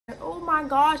my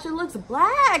gosh, it looks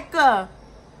black.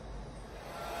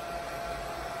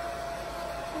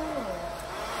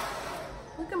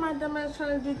 Look at my dumb ass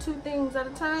trying to do 2 things at a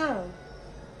time.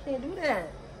 Can't do that.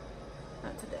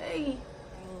 Not today.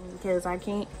 Because I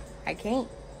can't.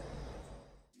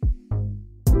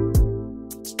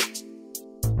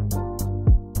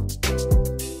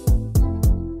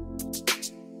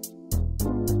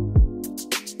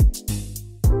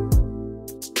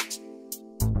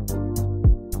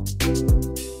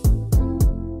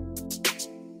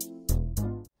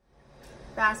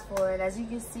 Fast forward, as you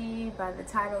can see by the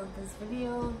title of this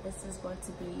video, this is going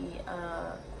to be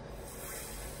a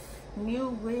new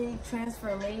wig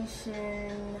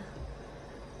transformation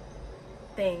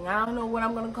thing. I don't know what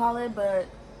I'm gonna call it, but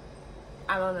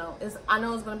I don't know. I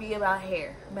know it's gonna be about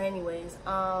hair. But anyways,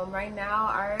 right now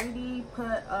I already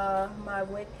put my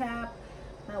wig cap.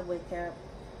 I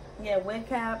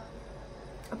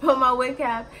put my wig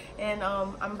cap, and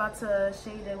I'm about to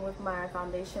shade in with my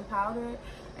foundation powder.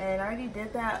 And I already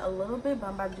did that a little bit, but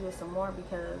I'm about to do it some more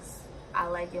because I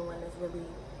like it when it's really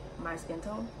my skin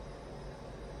tone.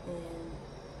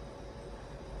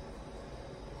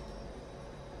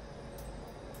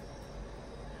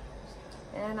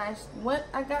 And I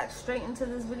got straight into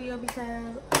this video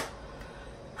because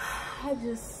I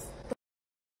just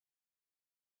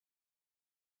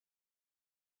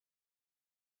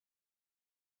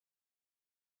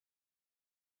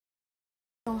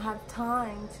don't have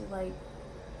time to like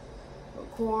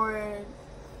record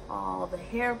all the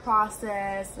hair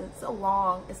process. It's a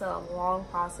long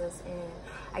process, and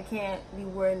I can't be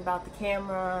worrying about the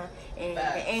camera and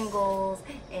the angles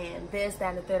and this, that,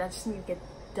 and the third. I just need to get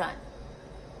done.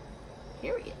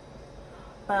 Period.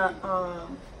 But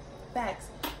facts.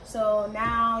 So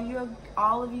now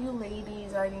all of you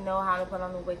ladies already know how to put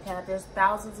on the wig cap. There's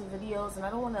thousands of videos, and I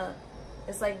don't want to.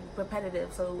 It's like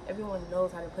repetitive, so everyone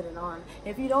knows how to put it on.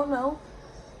 If you don't know,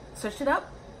 search it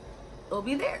up. It'll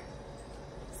be there.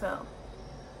 So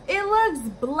it looks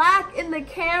black in the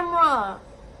camera,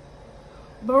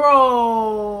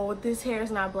 bro. This hair is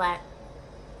not black.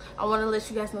 I want to let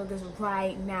you guys know this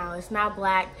right now. It's not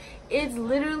black. It's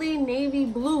literally navy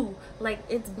blue. Like,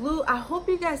 it's blue. I hope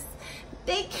you guys,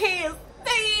 they can't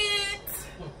see it.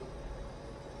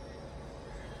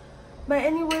 But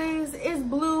anyways, it's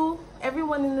blue.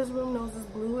 Everyone in this room knows it's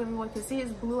blue. Everyone can see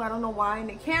it's blue. I don't know why in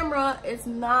the camera it's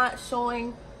not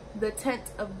showing the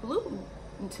tint of blue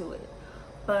into it.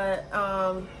 But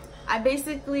I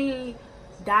basically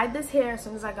dyed this hair as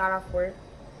soon as I got off work.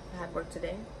 I had work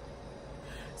today.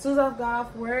 As soon as I got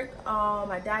off work,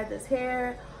 I dyed this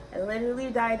hair. I literally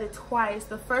dyed it twice.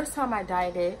 The first time I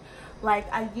dyed it, like,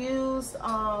 I used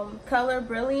Color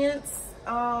Brilliance,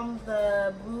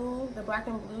 the black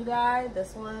and blue dye.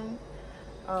 This one,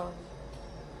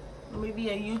 maybe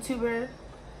a YouTuber.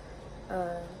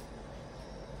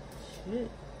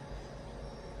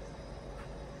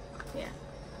 Yeah,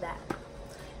 that.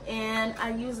 And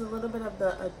I used a little bit of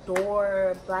the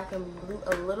Adore black and blue,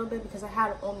 a little bit, because I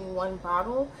had only one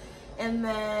bottle. And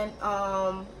then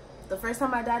the first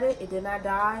time I dyed it, it did not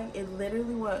dye. It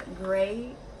literally went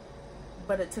gray,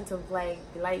 but a tint of like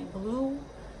light blue,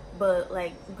 but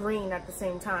like green at the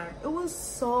same time. It was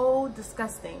so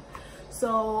disgusting.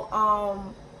 So I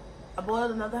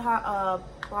boiled another hot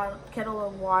kettle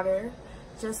of water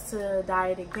just to dye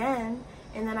it again.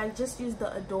 And then I just used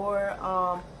the Adore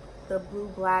the blue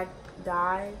black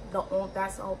dye.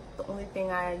 That's the only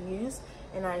thing I used,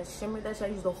 and I shimmered that shit.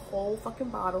 I used the whole fucking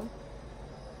bottle.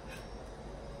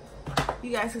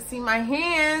 You guys can see my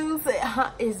hands.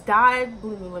 It's dyed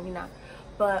blue. Let me not.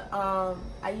 But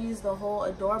I used the whole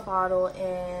Adore bottle,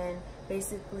 and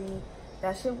basically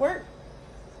that shit worked.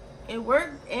 It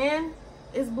worked, and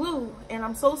it's blue. And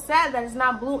I'm so sad that it's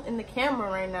not blue in the camera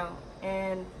right now.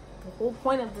 And the whole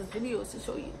point of this video is to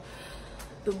show you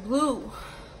the blue.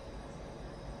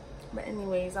 But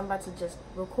anyways, I'm about to just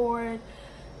record,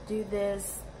 do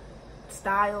this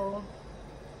style.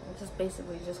 I'm just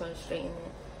basically just gonna straighten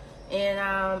it. And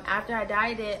after I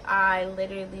dyed it, I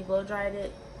literally blow dried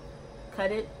it,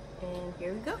 cut it, and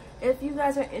here we go. If you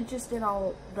guys are interested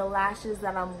on the lashes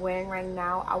that I'm wearing right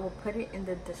now, I will put it in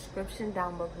the description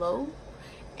down below.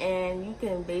 And you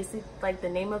can like the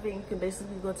name of it, you can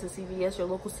basically go to CVS, your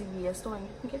local CVS store, and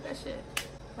you can get that shit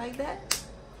like that.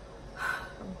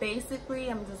 Basically,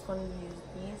 I'm just going to use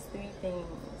these 3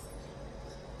 things.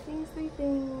 These 3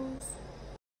 things.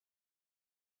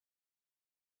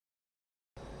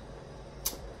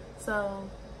 So,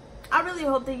 I really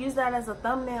hope they use that as a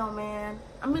thumbnail, man.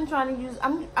 I've been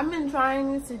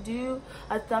trying to do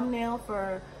a thumbnail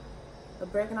for a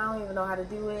brick and I don't even know how to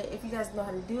do it. If you guys know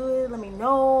how to do it, let me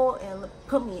know and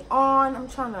put me on. I'm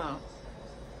trying to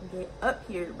get up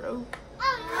here, bro.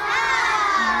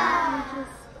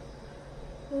 Just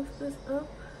lift this up.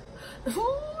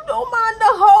 Ooh, don't mind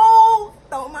the hole.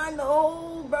 Don't mind the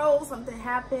hole, bro. Something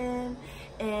happened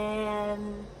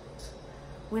and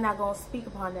we're not gonna speak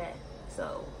upon that.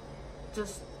 So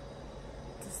just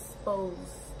dispose.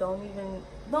 Don't even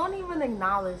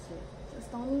acknowledge it.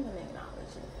 Just don't even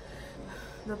acknowledge it.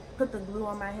 Put the glue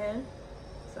on my head.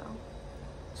 So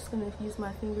just gonna use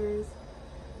my fingers.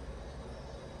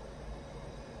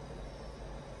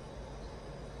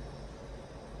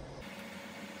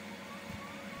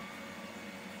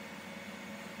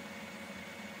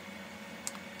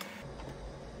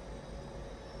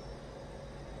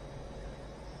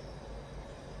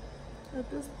 At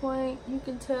this point, you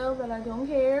can tell that I don't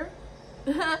care.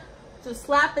 Just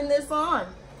slapping this on.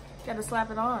 Gotta slap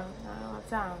it on. I don't have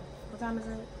time. What time is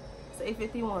it? It's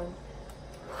 8:51.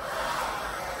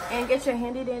 And get your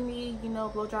handy dandy, you know,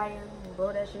 blow dryer and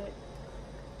blow that shit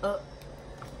up.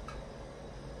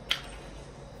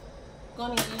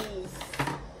 Gonna use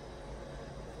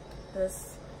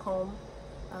this comb.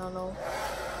 I don't know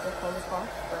what comb is called,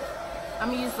 but I'm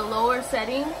gonna use the lower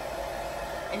setting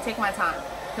and take my time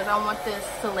because I want this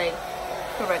to lay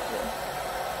correctly.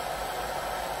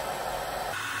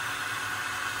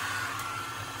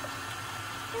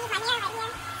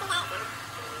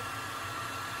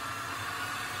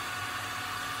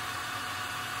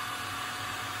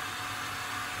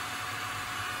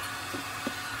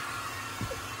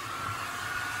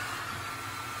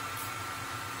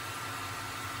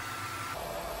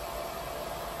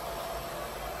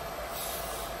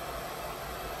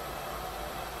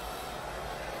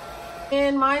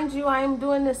 And mind you, I am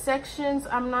doing the sections.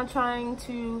 I'm not trying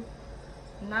to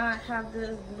not have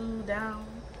this glue down.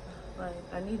 Like,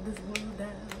 I need this glue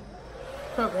down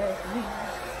correctly.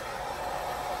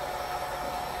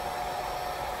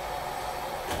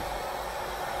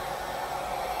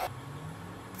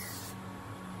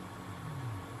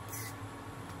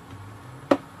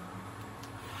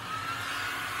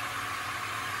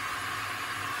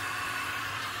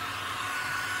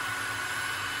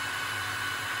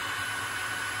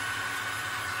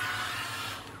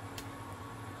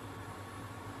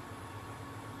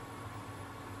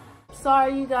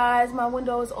 Sorry you guys, my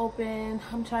window is open.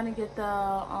 I'm trying to get the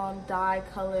dye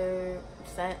color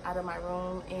scent out of my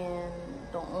room, and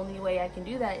the only way I can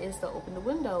do that is to open the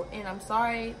window. And I'm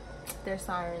sorry, there's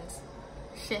sirens.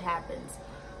 Shit happens.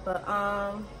 But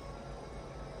and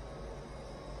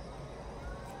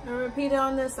repeat it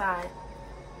on this side.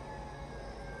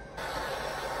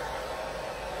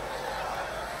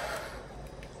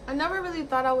 I never really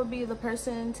thought I would be the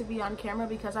person to be on camera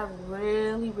because I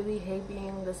really hate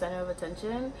being the center of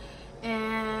attention.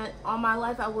 And all my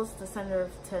life I was the center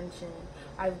of attention.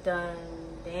 I've done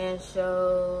dance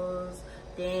shows,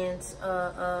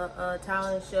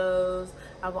 talent shows.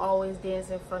 I've always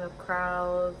danced in front of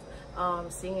crowds,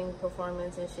 singing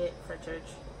performance and shit for church.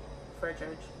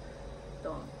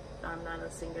 I'm not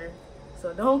a singer.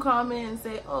 So don't comment and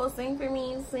say, oh, sing for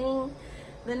me, sing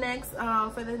the next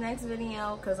for the next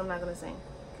video, because I'm not gonna sing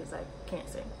because I can't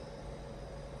sing.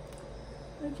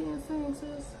 I can't sing,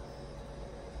 sis.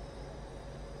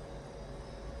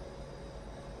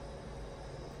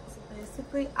 So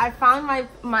basically, I found my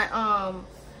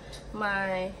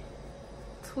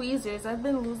tweezers. I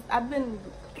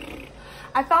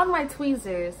found my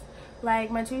tweezers.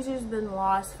 Like, my tweezers been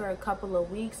lost for a couple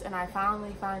of weeks, and I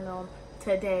finally found them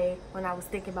today when I was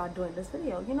thinking about doing this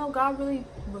video. You know, God really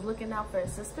was looking out for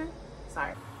his sister.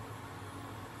 Sorry.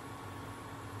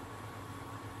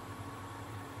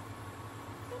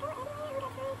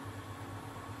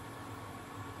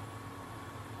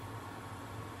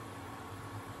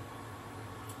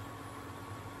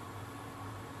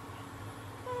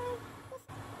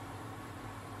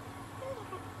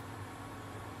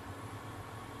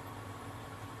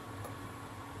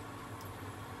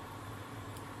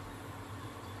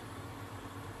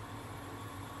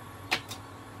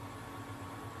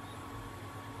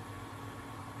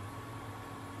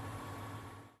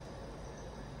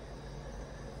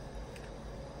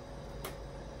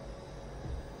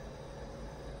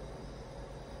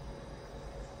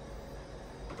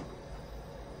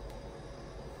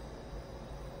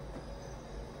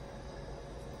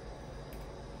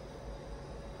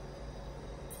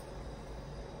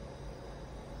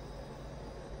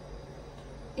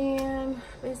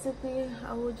 basically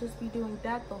I will just be doing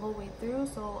that the whole way through,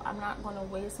 so I'm not going to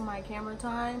waste my camera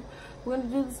time. We're going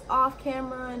to do this off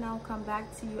camera, and I'll come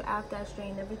back to you after I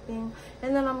straighten everything,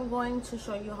 and then I'm going to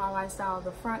show you how I style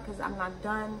the front, because I'm not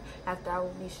done after I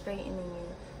will be straightening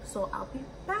it. So I'll be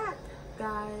back,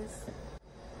 guys.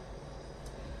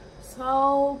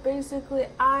 So basically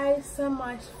I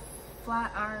semi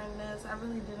flat iron this. I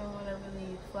really didn't want to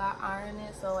really flat iron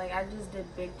it, so like I just did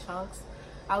big chunks.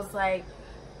 I was like,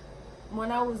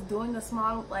 when I was doing the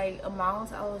small like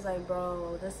amounts, I was like,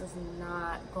 bro, this is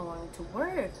not going to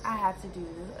work. I have to do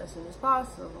this as soon as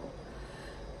possible,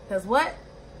 because what,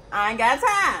 I ain't got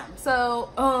time. So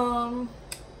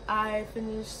I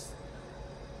finished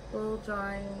blow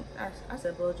drying, I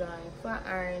said blow drying, flat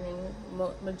ironing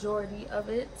majority of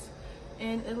it,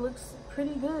 and it looks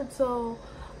pretty good. So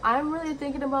I'm really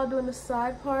thinking about doing the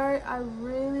side part. I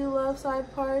really love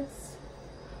side parts.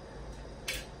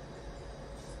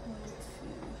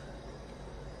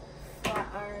 Flat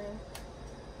iron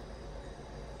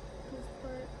this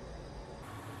part.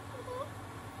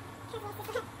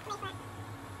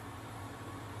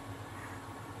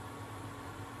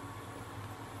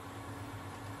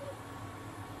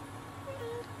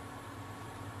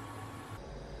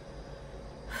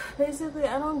 Basically,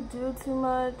 I don't do too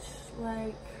much,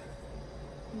 like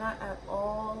not at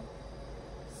all.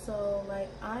 So like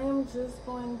I am just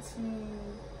going to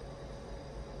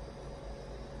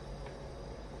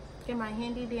get my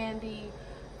handy dandy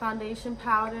foundation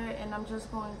powder, and I'm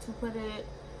just going to put it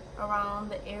around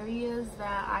the areas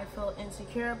that I feel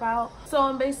insecure about. So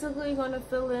I'm basically going to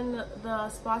fill in the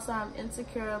spots that I'm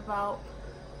insecure about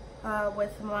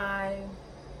with my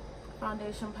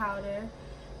foundation powder,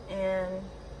 and I'm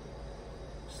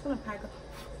just gonna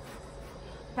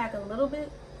pack a little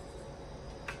bit.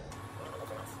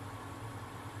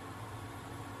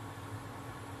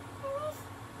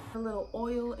 A little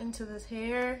oil into this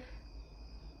hair,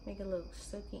 make it look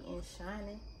silky and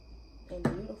shiny and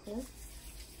beautiful,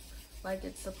 like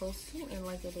it's supposed to and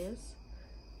like it is.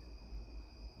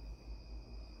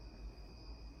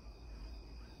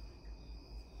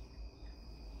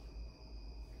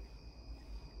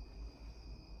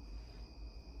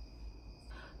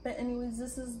 But anyways,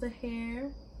 this is the hair,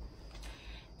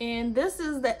 and this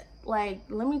is the, like,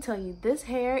 let me tell you, this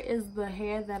hair is the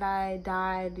hair that I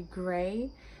dyed gray,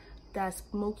 that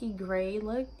smoky gray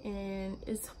look, and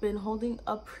it's been holding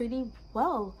up pretty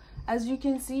well, as you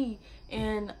can see.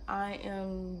 And I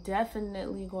am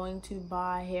definitely going to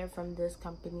buy hair from this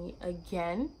company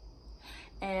again.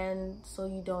 And so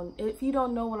if you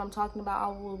don't know what I'm talking about, I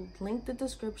will link the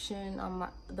description on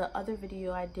the other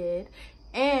video I did,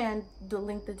 and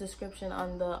link the description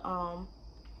on the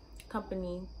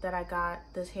company that I got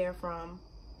this hair from,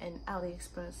 and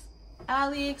AliExpress.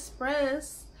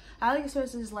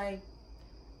 AliExpress is like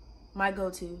my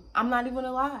go-to. I'm not even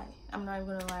gonna lie,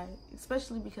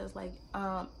 especially because like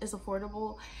it's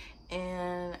affordable,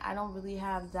 and I don't really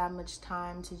have that much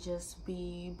time to just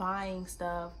be buying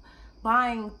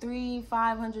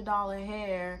 $300-$500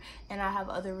 hair, and I have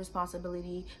other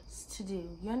responsibilities to do.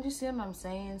 You understand what I'm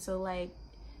saying? So like,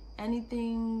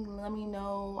 anything, let me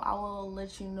know. I will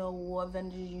let you know what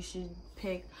vendors you should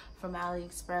pick from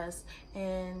AliExpress.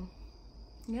 And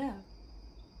yeah,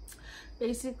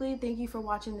 basically, thank you for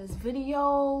watching this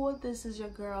video. This is your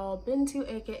girl Bintu,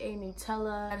 aka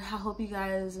Nutella, and I hope you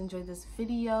guys enjoyed this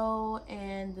video.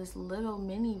 And this little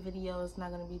mini video is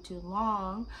not going to be too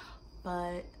long,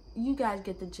 but you guys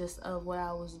get the gist of what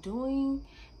I was doing.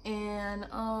 And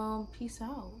peace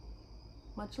out,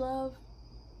 much love,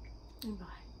 and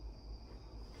bye.